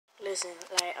Listen,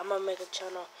 like, I'm gonna make a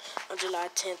channel on July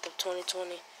 10th of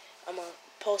 2020. I'm gonna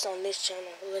post on this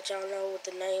channel, let y'all know what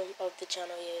the name of the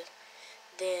channel is.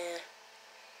 Then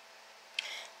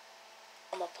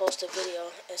I'm gonna post a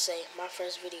video and say my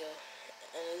first video,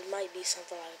 and it might be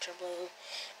something like a trampoline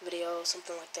video,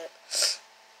 something like that.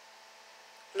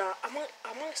 Now I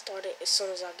might start it as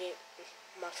soon as I get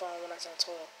my phone when I turn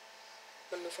 12.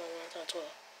 My new phone when I turn 12.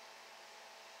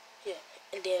 Yeah,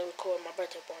 and then record my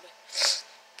birthday party.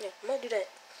 Yeah, I might do that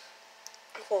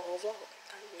for a whole vlog.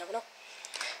 You never know.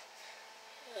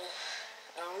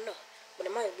 I don't know, but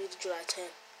it might be July 10th.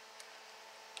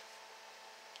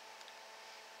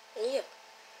 And yeah,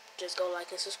 just go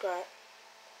like and subscribe.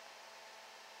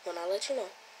 When I let you know,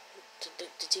 the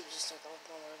TV just turned on,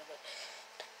 but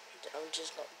I'm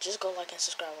just go like and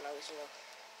subscribe when I let you know.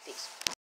 Peace.